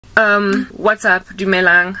What's up,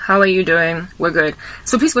 Dumelang? How are you doing? We're good.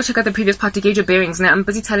 So please go check out the previous part to gauge your bearings. Now I'm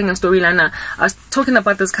busy telling a story, Lana. I was talking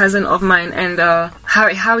about this cousin of mine and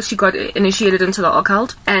how she got initiated into the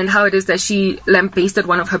occult, and how it is that she lambasted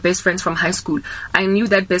one of her best friends from high school. I knew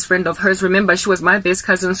that best friend of hers. Remember, she was my best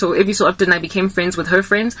cousin, so every so often I became friends with her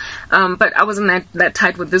friends. But I wasn't that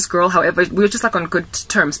tight with this girl. However, we were just like on good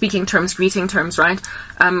terms, speaking terms, greeting terms, right?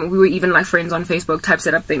 We were even like friends on Facebook type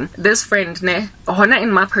setup thing. This friend, in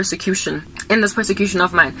this persecution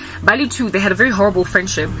of mine, Baloi too, they had a very horrible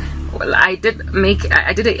friendship. Well, I did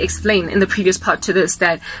explain in the previous part to this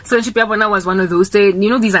that friendship yabona was one of those,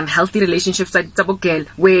 these unhealthy relationships like double girl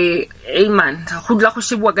where it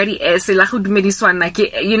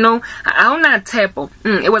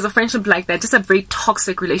was a friendship like that, just a very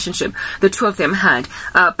toxic relationship the two of them had,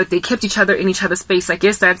 but they kept each other in each other's space. I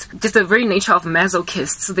guess that's just the very nature of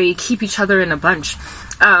masochists. They keep each other in a bunch.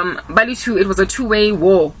 Baloi too, it was a two-way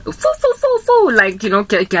war, like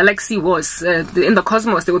galaxy wars in the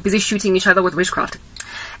cosmos. They were busy shooting each other with witchcraft.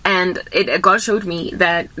 And God showed me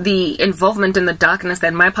that the involvement in the darkness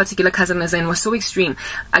that my particular cousin is in was so extreme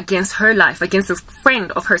against her life, against this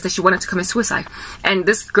friend of hers, that she wanted to commit suicide. And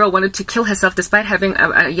this girl wanted to kill herself despite having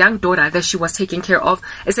a young daughter that she was taking care of,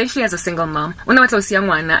 essentially as a single mom.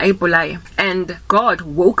 And God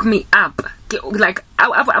woke me up. Like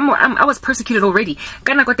I was persecuted already.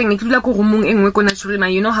 You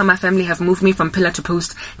know how my family have moved me from pillar to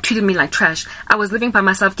post, treated me like trash. I was living by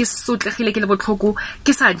myself. I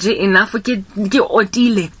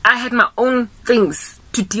had my own things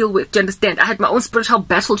to deal with. Do you understand? I had my own spiritual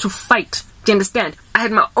battle to fight. Do you understand? I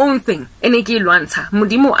had my own thing.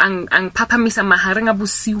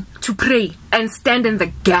 To pray and stand in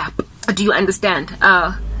the gap. Do you understand?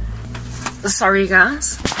 Sorry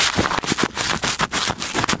guys.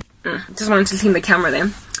 Just wanted to clean the camera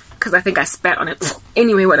then, because I think I spat on it.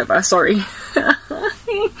 Anyway, whatever, sorry.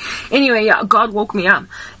 Anyway, yeah, God woke me up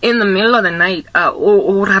in the middle of the night.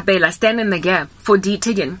 Rabela, stand in the gap for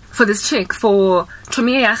D-Tiggin, for this chick, for like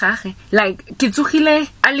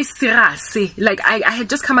like I had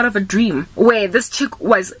just come out of a dream where this chick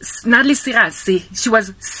was she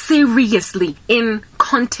was seriously in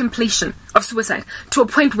contemplation of suicide, to a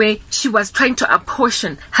point where she was trying to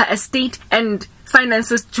apportion her estate and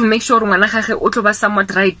finances to make sure ngwana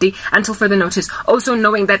somewhat right until further notice, also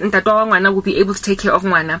knowing that ntatwa ngwana will be able to take care of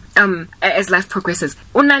ngwana as life progresses.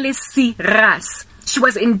 She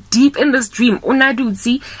was deep in this dream,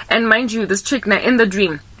 and mind you, this chick now in the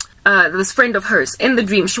dream, this friend of hers in the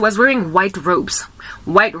dream, she was wearing white robes.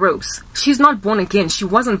 She's not born again. She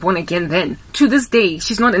wasn't born again then. To this day,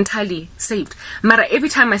 she's not entirely saved. Mara, every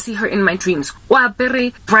time I see her in my dreams,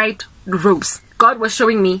 very bright robes. God was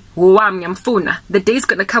showing me, the day's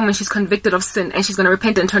gonna come when she's convicted of sin and she's gonna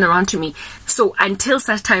repent and turn around to me. So until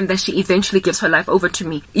such time that she eventually gives her life over to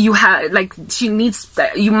me, you have, like, she needs,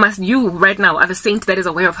 you right now are the saint that is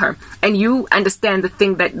aware of her, and you understand the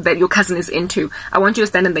thing that your cousin is into. I want you to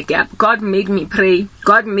stand in the gap. God made me pray.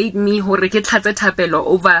 God made me over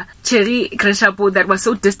Cherry Kreshapo that was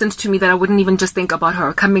so distant to me that I wouldn't even just think about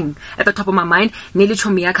her coming at the top of my mind.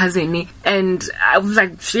 And I was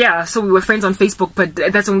like, yeah, so we were friends on Facebook, but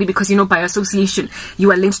that's only because, by association, you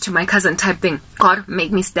are linked to my cousin type thing. God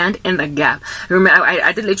made me stand in the gap. Remember,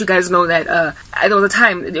 I did let you guys know that there was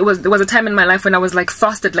a time in my life when I was like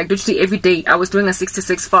fasted, like literally every day. I was doing a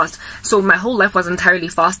 6-6 fast. So my whole life was entirely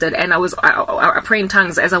fasted, and I pray in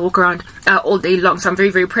tongues as I walk around all day long. So I'm very,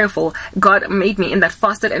 very prayerful. God made me in that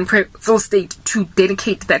fasted and prayerful state to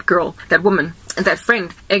dedicate that girl, that woman, that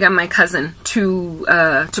friend, my cousin, to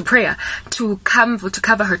prayer, to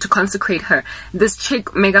cover her, to consecrate her. This chick,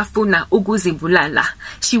 Megafuna Uguzibulala,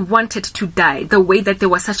 she wanted to die. The way that there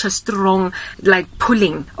was such a strong, like,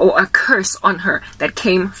 pulling or a curse on her that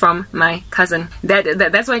came from my cousin.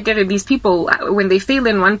 That's why I get it. These people, when they fail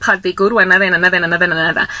in one part, they go to another and another and another and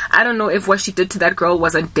another. I don't know if what she did to that girl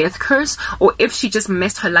was a death curse, or if she just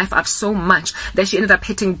messed her life up so much that she ended up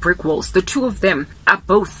hitting brick walls. The two of them are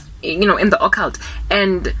both, in the occult,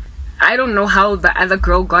 and I don't know how the other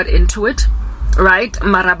girl got into it, right?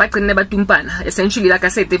 Essentially, like I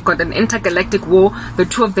said, they've got an intergalactic war. The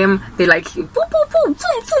two of them, they like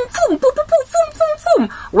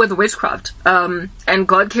with witchcraft, and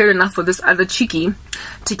God cared enough for this other cheeky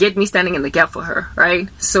to get me standing in the gap for her, right?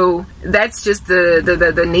 So that's just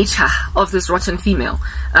the nature of this rotten female.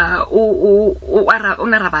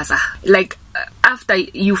 Like, after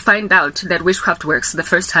you find out that witchcraft works the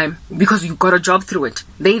first time because you got a job through it,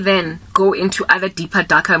 they then go into other deeper,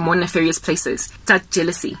 darker, more nefarious places. That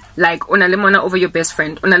jealousy, like unalimona over your best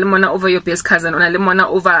friend, unalimona over your best cousin, unalimona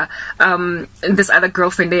over this other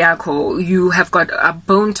girlfriend yako. You have got a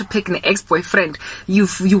bone to pick an ex-boyfriend. You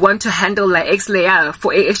want to handle like ex-layer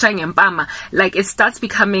for empama. Like it starts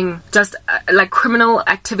becoming just like criminal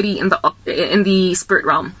activity in the spirit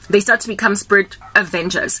realm. They start to become spirit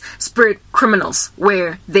avengers, spirit criminals,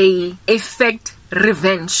 where they effect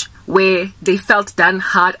revenge where they felt done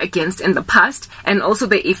hard against in the past, and also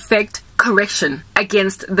they effect correction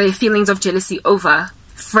against the feelings of jealousy over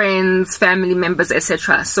friends, family members,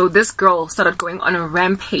 etc. So this girl started going on a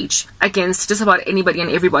rampage against just about anybody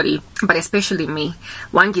and everybody, but especially me.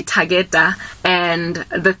 Wangi Tageta, and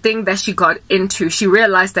the thing that she got into, she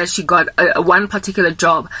realized that she got one particular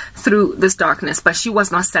job through this darkness, but she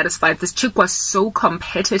was not satisfied. This chick was so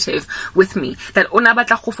competitive with me that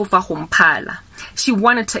she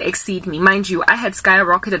wanted to exceed me. Mind you, I had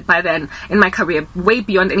skyrocketed by then in my career, way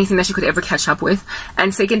beyond anything that she could ever catch up with.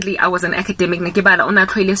 And secondly, I was an academic.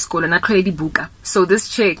 So this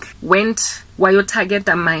chick went wayo target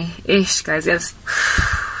my ish, guys. Yes.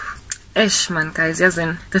 Ish, man, guys. Yes,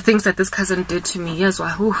 and the things that this cousin did to me. Yes,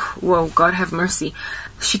 whoa, God have mercy.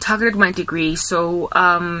 She targeted my degree. So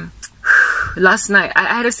last night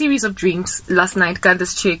I had a series of dreams last night, got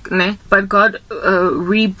this chick, ne? But God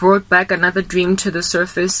brought back another dream to the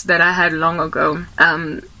surface that I had long ago.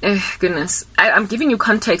 Goodness, I'm giving you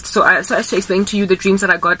context so as to explain to you the dreams that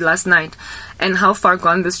I got last night and how far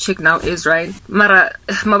gone this chick now is, right? Mara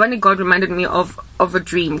Mabani, God reminded me of a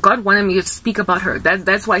dream. God wanted me to speak about her.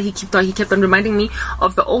 That's why he kept on reminding me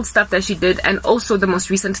of the old stuff that she did, and also the most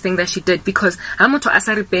recent thing that she did, because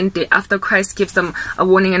after Christ gives them a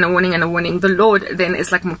warning and a warning and a warning, the Lord then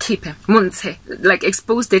is like like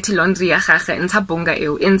expose dirty laundry.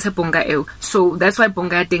 So that's why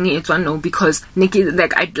bonga dengi it's one no, because Nikki,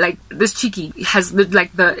 like this cheeky has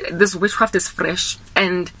this witchcraft is fresh,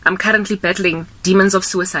 and I'm currently battling demons of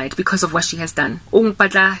suicide because of what she has done.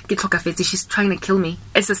 She's trying to kill me.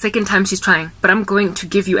 It's the second time she's trying, but I'm going to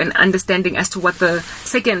give you an understanding as to what the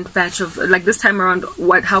second batch of, like this time around,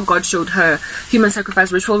 how God showed her human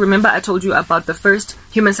sacrifice ritual. Remember I told you about the first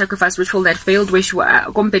human sacrifice ritual that failed, where she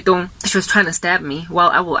was trying to stab me. Well,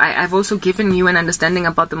 I've also given you an understanding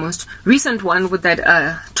about the most recent one with that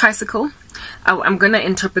tricycle. I'm gonna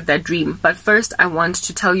interpret that dream, but first I want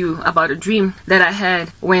to tell you about a dream that I had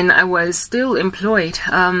when I was still employed,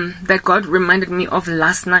 that God reminded me of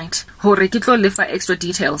last night. Extra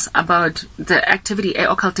details about the activity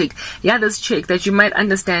occultic. Yeah, this chick that you might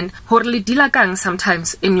understand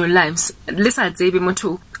sometimes in your lives. I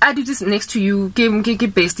do this next to you,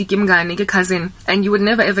 bestie, cousin, and you would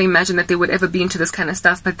never ever imagine that they would ever be into this kind of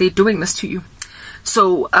stuff, but they're doing this to you.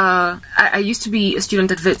 So I used to be a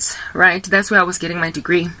student at WITS, right? That's where I was getting my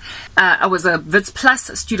degree. I was a WITS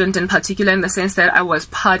Plus student in particular, in the sense that I was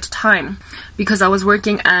part-time because I was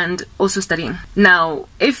working and also studying. Now,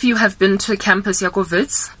 if you have been to campus Yako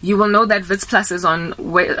WITS, you will know that WITS Plus is on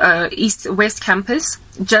West Campus,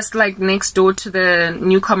 just like next door to the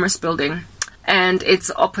New Commerce building. And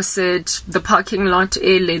it's opposite the parking lot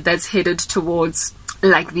that's headed towards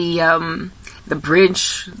like the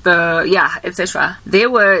bridge, etc. There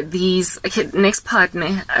were these, okay, next part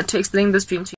to explain this dream to you.